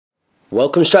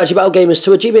Welcome Strategy Battle Gamers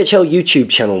to a GBHL YouTube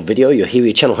channel video. You're here with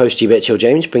your channel host GBHL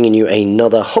James, bringing you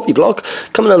another hobby vlog.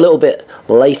 Coming a little bit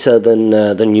later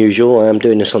than usual. I am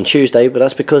doing this on Tuesday, but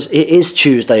that's because it is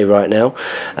Tuesday right now,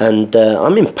 and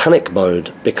I'm in panic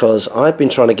mode because I've been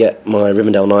trying to get my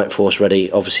Rivendell Night Force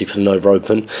ready, obviously for the Nova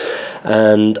Open,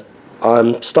 and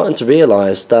I'm starting to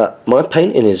realise that my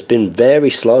painting has been very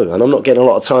slow, and I'm not getting a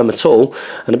lot of time at all.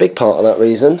 And a big part of that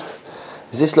reason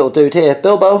is this little dude here,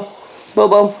 Bilbo.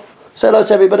 Say hello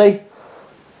to everybody.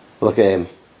 Look at him.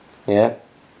 Yeah,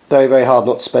 very hard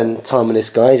not to spend time with this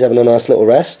guy. He's having a nice little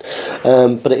rest.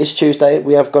 But it is Tuesday.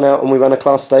 We have gone out and we ran a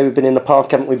class today. We've been in the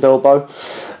park, haven't we, Bilbo?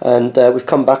 And we've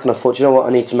come back and I thought, you know what,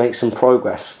 I need to make some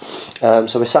progress. So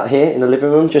we're sat here in the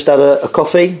living room, just had a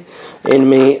coffee in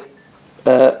me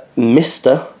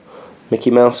Mr.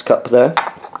 Mickey Mouse cup there,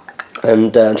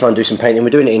 and try and do some painting. We're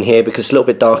doing it in here because it's a little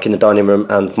bit dark in the dining room,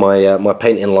 and my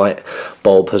painting light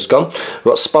bulb has gone. We've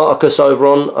got Spartacus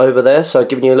over there, so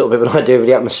giving you a little bit of an idea of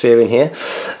the atmosphere in here,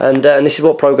 and this is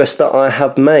what progress that I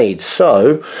have made.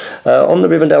 So on the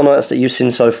Rivendell Nights that you've seen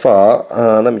so far,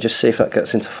 let me just see if that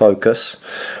gets into focus.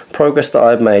 Progress that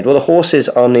I've made. Well, the horses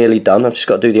are nearly done. I've just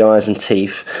got to do the eyes and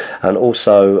teeth, and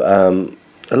also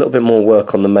a little bit more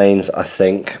work on the mains, I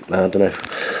think. I don't know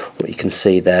what you can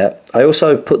see there. I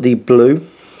also put the blue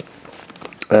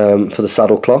for the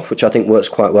saddle cloth, which I think works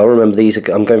quite well. Remember, these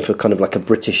are, I'm going for kind of like a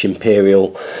British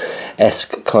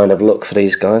Imperial-esque kind of look for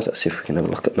these guys. Let's see if we can have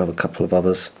a look at another couple of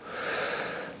others.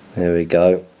 There we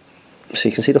go. So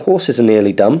you can see the horses are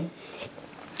nearly done,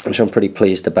 which I'm pretty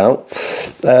pleased about.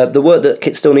 The work that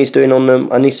Kit still needs doing on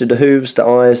them, I need to do the hooves, the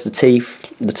eyes, the teeth,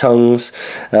 the tongues.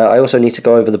 I also need to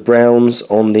go over the browns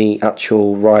on the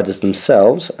actual riders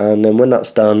themselves, and then when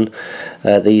that's done,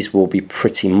 these will be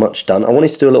pretty much done. I wanted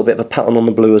to do a little bit of a pattern on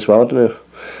the blue as well. I don't know if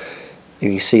you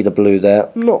can see the blue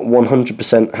there. I'm not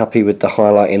 100% happy with the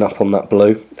highlighting up on that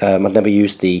blue. I've never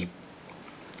used the,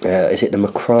 is it the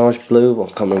Macrage blue? I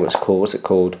can't remember what it's called. What's it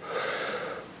called?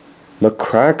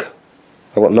 Macrag?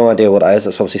 I've got no idea what that is.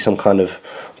 That's obviously some kind of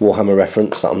Warhammer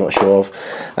reference that I'm not sure of.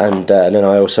 And then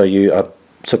I also I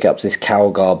took it up to this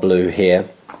Calgar blue here.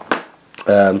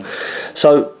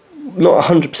 So not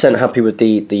 100% happy with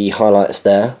the highlights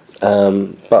there,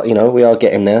 but you know, we are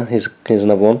getting there. Here's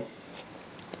another one.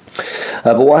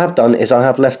 But what I have done is I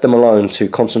have left them alone to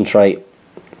concentrate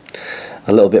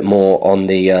a little bit more on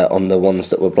the ones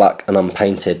that were black and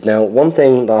unpainted. Now, one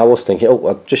thing that I was thinking,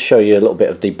 I'll just show you a little bit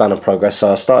of the banner progress.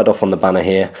 So I started off on the banner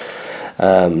here.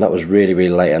 That was really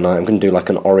late at night. I'm going to do like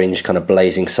an orange kind of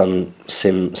blazing sun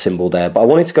symbol there, but I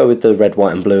wanted to go with the red,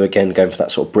 white and blue again, going for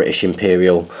that sort of British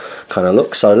Imperial kind of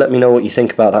look. So let me know what you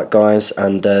think about that, guys,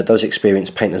 and those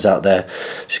experienced painters out there,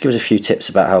 just give us a few tips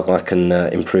about how I can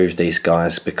improve these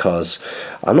guys, because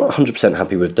I'm not 100%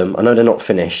 happy with them. I know they're not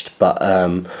finished, but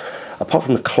apart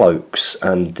from the cloaks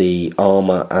and the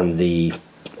armour and the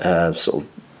sort of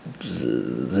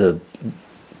the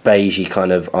beigey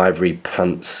kind of ivory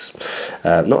pants,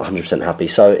 not 100% happy.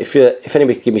 So if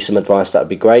anybody could give me some advice, that would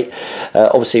be great.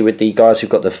 Obviously with the guys who've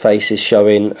got the faces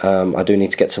showing, I do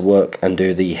need to get to work and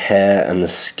do the hair and the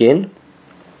skin,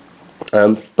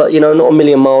 but you know, not a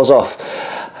million miles off.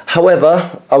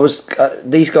 However, I was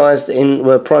these guys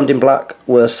were primed in black,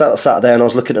 were sat there, and I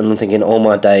was looking at them and thinking, oh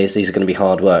my days, these are going to be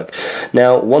hard work.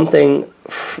 Now, one thing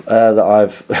that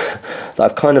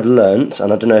I've kind of learnt,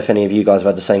 and I don't know if any of you guys have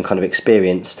had the same kind of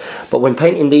experience, but when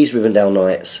painting these Rivendell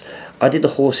Nights, I did the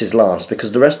horses last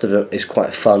because the rest of it is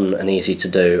quite fun and easy to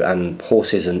do, and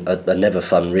horses are never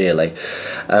fun really.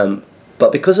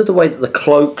 But because of the way that the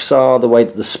cloaks are, the way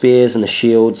that the spears and the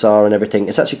shields are and everything,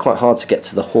 it's actually quite hard to get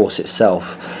to the horse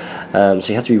itself. So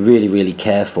you have to be really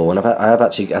careful, and I have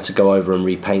actually had to go over and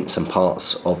repaint some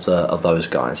parts of those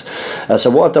guys.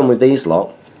 So what I've done with these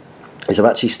lot is I've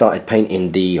actually started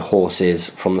painting the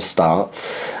horses from the start,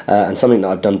 and something that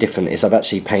I've done different is I've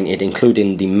actually painted,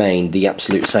 including the mane, the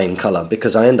absolute same colour,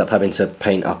 because I end up having to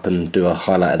paint up and do a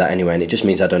highlight of that anyway, and it just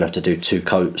means I don't have to do two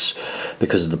coats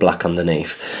because of the black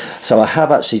underneath. So I have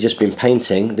actually just been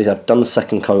painting these. I've done the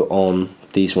second coat on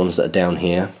these ones that are down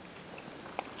here,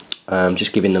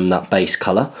 just giving them that base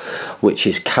colour, which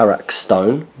is Karak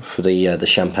stone for the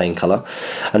champagne colour,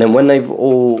 and then when they've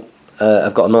all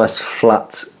I've got a nice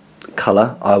flat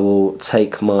colour, I will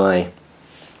take my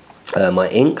my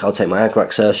ink, I'll take my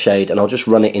Agrax Earthshade, and I'll just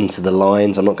run it into the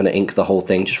lines. I'm not going to ink the whole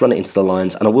thing, just run it into the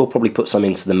lines, and I will probably put some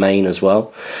into the mane as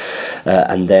well,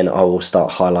 and then I will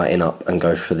start highlighting up and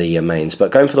go for the mains.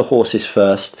 But going for the horses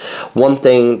first, one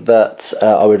thing that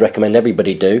I would recommend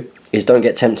everybody do is don't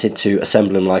get tempted to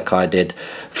assemble them like I did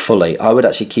fully. I would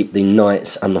actually keep the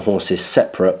knights and the horses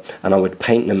separate, and I would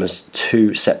paint them as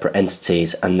two separate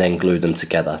entities and then glue them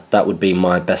together. That would be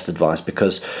my best advice,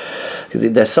 because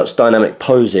they're such dynamic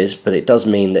poses, but it does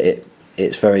mean that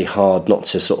it's very hard not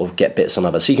to sort of get bits on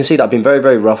others. So you can see that I've been very,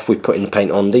 very rough with putting the paint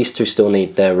on. These two still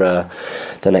need their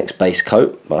next base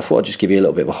coat, but I thought I'd just give you a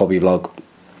little bit of a hobby vlog,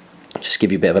 just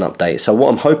give you a bit of an update. So what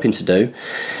I'm hoping to do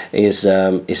is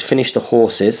finish the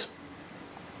horses,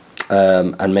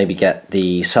 and maybe get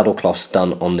the saddle cloths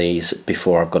done on these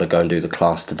before I've got to go and do the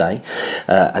class today,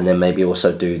 and then maybe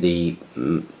also do the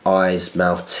eyes,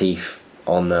 mouth, teeth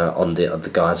on the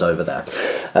guys over there.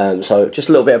 So just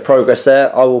a little bit of progress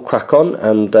there. I will crack on,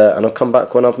 and I'll come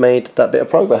back when I've made that bit of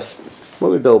progress.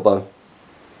 Won't we, Bilbo?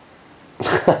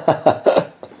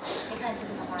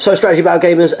 So, Strategy Battle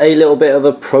Gamers, a little bit of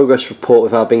a progress report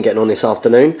with how I've been getting on this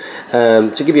afternoon.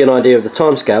 To give you an idea of the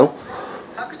timescale,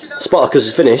 Spartacus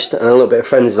is finished, and a little bit of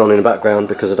Friends is on in the background,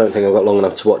 because I don't think I've got long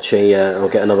enough to watch or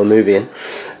get another movie in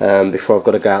before I've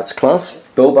got to go out to class.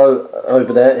 Bilbo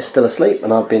over there is still asleep,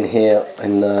 and I've been here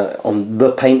on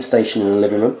the paint station in the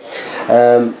living room.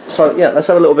 So yeah, let's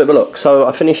have a little bit of a look. So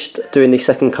I finished doing the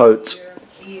second coat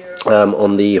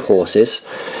on the horses.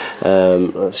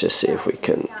 Let's just see if we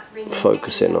can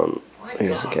focus in on.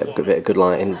 Here's get a bit of good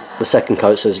lighting. The second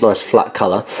coat, so it's a nice flat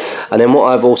colour. And then what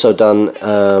I've also done,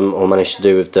 or managed to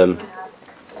do with them,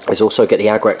 is also get the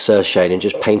Agrex shade and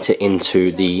just paint it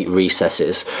into the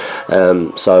recesses.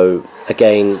 So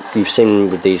again, you've seen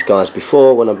with these guys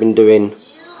before, when I've been doing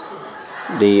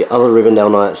the other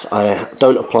Rivendell Knights, I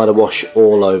don't apply the wash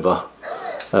all over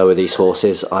with these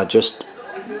horses. I just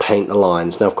paint the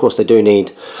lines. Now of course they do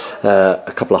need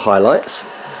a couple of highlights,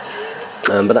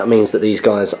 but that means that these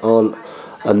guys aren't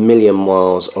a million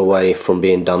miles away from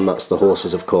being done. That's the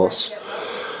horses, of course.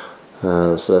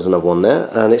 So there's another one there,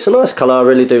 and it's a nice colour. I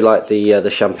really do like the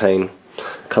champagne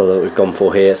colour that we've gone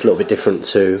for here. It's a little bit different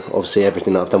to obviously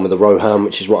everything that I've done with the Rohan,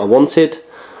 which is what I wanted.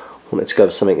 Wanted to go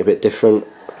for something a bit different.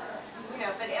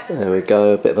 There we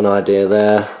go, a bit of an idea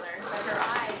there.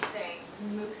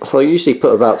 So I usually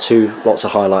put about lots of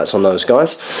highlights on those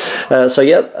guys. So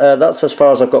yeah, that's as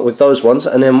far as I've got with those ones.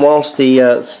 And then whilst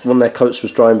one of their coats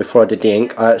was drying before I did the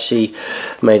ink, I actually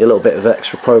made a little bit of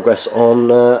extra progress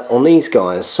on these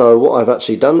guys. So what I've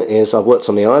actually done is I've worked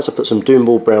on the eyes. I put some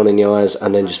Doomball brown in the eyes,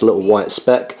 and then just a little white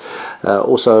speck.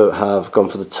 Also have gone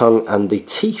for the tongue and the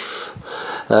teeth.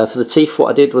 For the teeth,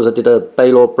 what I did was I did a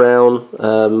Baylor brown,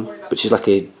 which is like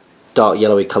a dark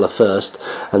yellowy colour first,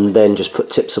 and then just put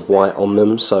tips of white on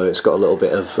them, so it's got a little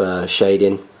bit of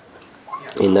shading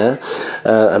in there.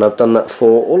 And I've done that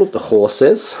for all of the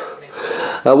horses.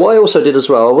 What I also did as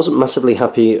well, I wasn't massively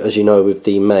happy, as you know, with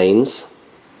the manes,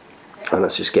 and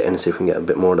let's just get in and see if we can get a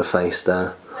bit more of the face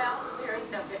there.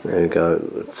 There we go,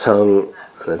 the tongue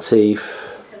and the teeth.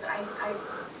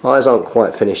 Eyes aren't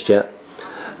quite finished yet.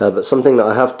 But something that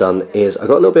I have done is I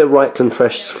got a little bit of Reichland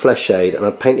flesh shade, and I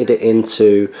painted it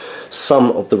into some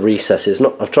of the recesses.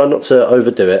 I've tried not to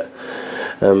overdo it,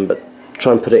 but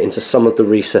try and put it into some of the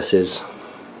recesses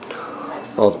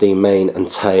of the mane and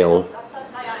tail,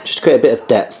 just to create a bit of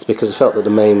depth, because I felt that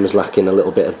the mane was lacking a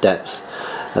little bit of depth.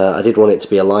 I did want it to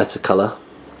be a lighter colour,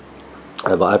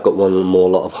 but I've got one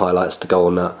more lot of highlights to go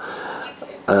on that,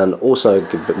 and also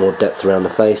give a bit more depth around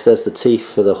the face. There's the teeth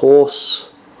for the horse.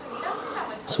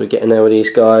 So we're getting there with these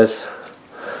guys.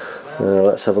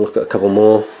 Let's have a look at a couple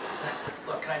more.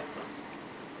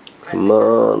 Come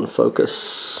on,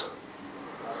 focus.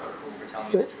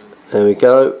 There we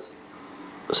go.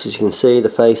 So as you can see, the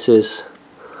faces,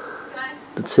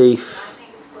 the teeth,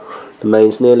 the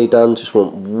mane's nearly done. Just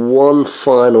want one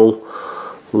final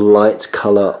light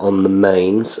colour on the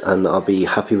manes, and I'll be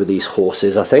happy with these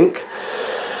horses, I think.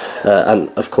 And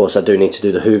of course I do need to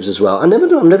do the hooves as well. I'm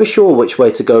never sure which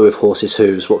way to go with horses'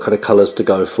 hooves, what kind of colours to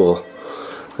go for.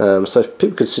 So if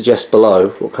people could suggest below,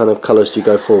 what kind of colours do you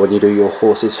go for when you do your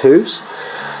horses' hooves?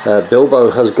 Bilbo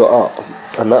has got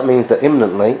up, and that means that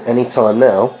imminently, any time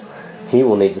now, he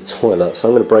will need the toilet. So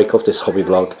I'm going to break off this hobby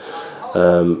vlog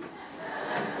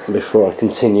before I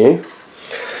continue,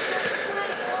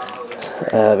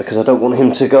 because I don't want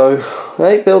him to go.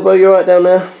 Hey Bilbo, you right down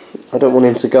there? I don't want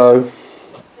him to go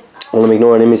while I'm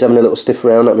ignoring him. He's having a little stiff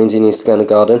around. That means he needs to go in the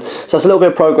garden. So that's a little bit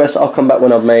of progress. I'll come back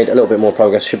when I've made a little bit more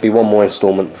progress. Should be one more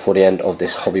instalment before the end of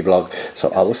this hobby vlog. So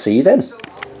I will see you then.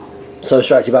 So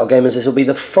Strategy Battle Gamers, this will be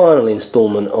the final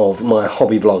instalment of my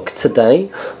hobby vlog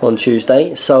today on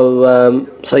Tuesday. So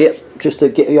yeah, just to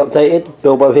get you updated,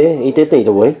 Bilbo here, he did need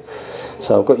a wee.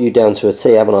 So I've got you down to a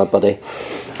T, haven't I, buddy?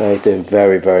 He's doing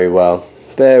very, very well.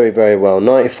 very well.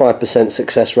 95%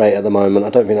 success rate at the moment. I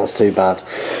don't think that's too bad.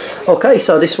 Okay,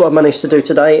 so this is what I've managed to do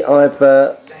today.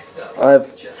 I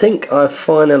think I've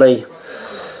finally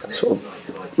sort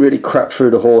of really cracked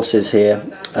through the horses here.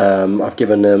 I've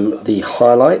given them the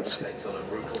highlights.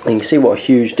 And you can see what a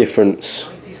huge difference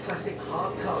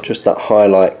just that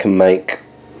highlight can make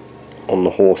on the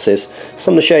horses.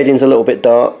 Some of the shading's a little bit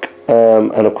dark,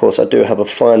 and of course I do have a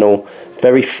final,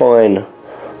 very fine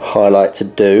highlight to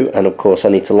do, and of course I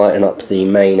need to lighten up the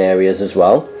main areas as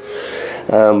well.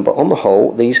 But on the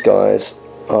whole, these guys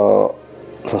are,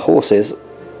 the horses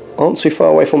aren't too far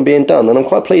away from being done, and I'm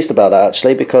quite pleased about that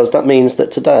actually, because that means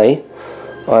that today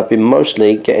I've been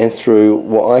mostly getting through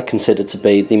what I consider to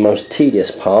be the most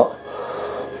tedious part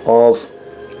of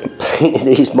painting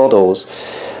these models.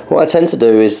 What I tend to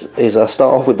do is I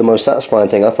start off with the most satisfying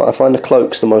thing. I find the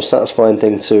cloaks the most satisfying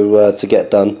thing to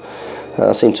get done.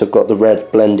 I seem to have got the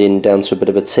red blending down to a bit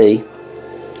of a T,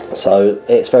 so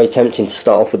it's very tempting to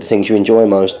start off with the things you enjoy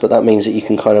most, but that means that you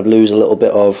can kind of lose a little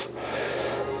bit of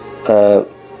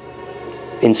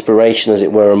inspiration, as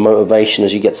it were, and motivation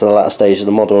as you get to the latter stage of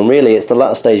the model. And really it's the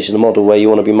latter stage of the model where you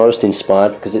want to be most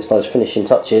inspired, because it's those finishing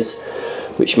touches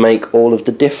which make all of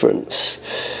the difference.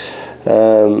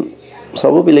 So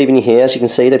I will be leaving you here. As you can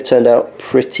see, they've turned out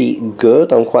pretty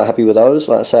good. I'm quite happy with those.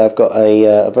 Like I say, I've got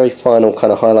a very final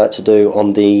kind of highlight to do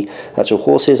on the actual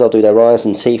horses. I'll do their eyes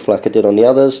and teeth like I did on the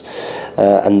others,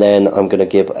 and then I'm going to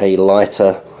give a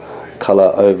lighter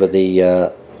colour over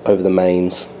the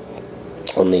manes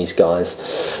on these guys,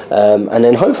 and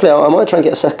then hopefully I might try and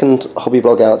get a second hobby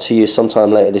vlog out to you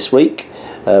sometime later this week.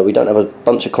 We don't have a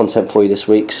bunch of content for you this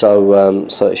week, so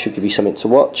it should give you something to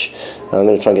watch. I'm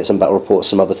going to try and get some battle reports,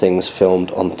 some other things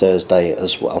filmed on Thursday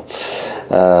as well.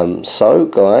 So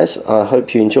guys, I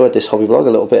hope you enjoyed this hobby vlog,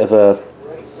 a little bit of a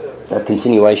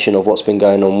continuation of what's been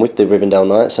going on with the Rivendell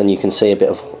Knights, and you can see a bit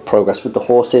of progress with the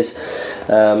horses,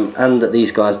 and that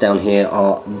these guys down here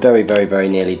are very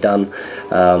nearly done.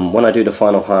 When I do the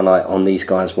final highlight on these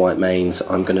guys' white manes,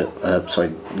 I'm gonna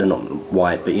sorry, they're not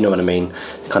white, but you know what I mean,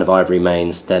 kind of ivory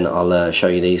manes, then I'll show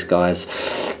you these guys.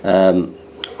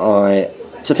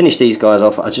 To finish these guys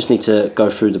off, I just need to go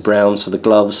through the browns, so the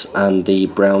gloves and the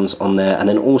browns on there, and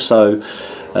then also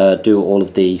do all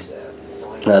of the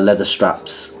leather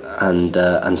straps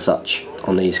and such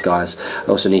on these guys. I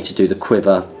also need to do the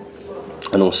quiver,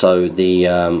 and also the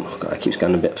it keeps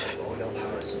going a bit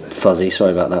fuzzy,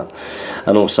 sorry about that,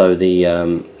 and also the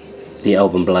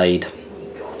elven blade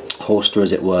holster,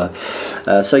 as it were.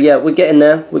 So yeah, we're getting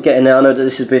there. I know that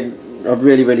this has been, I've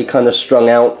really kind of strung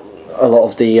out a lot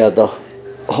of the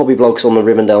hobby blogs on the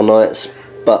Rivendell Knights,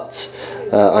 but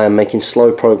I am making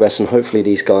slow progress, and hopefully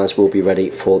these guys will be ready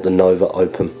for the Nova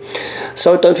Open.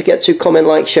 So don't forget to comment,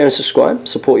 like, share and subscribe.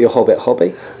 Support your Hobbit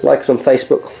hobby. Like us on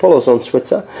Facebook, follow us on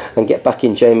Twitter, and get back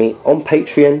in Jamie on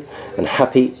Patreon. And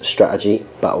happy strategy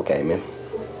battle gaming.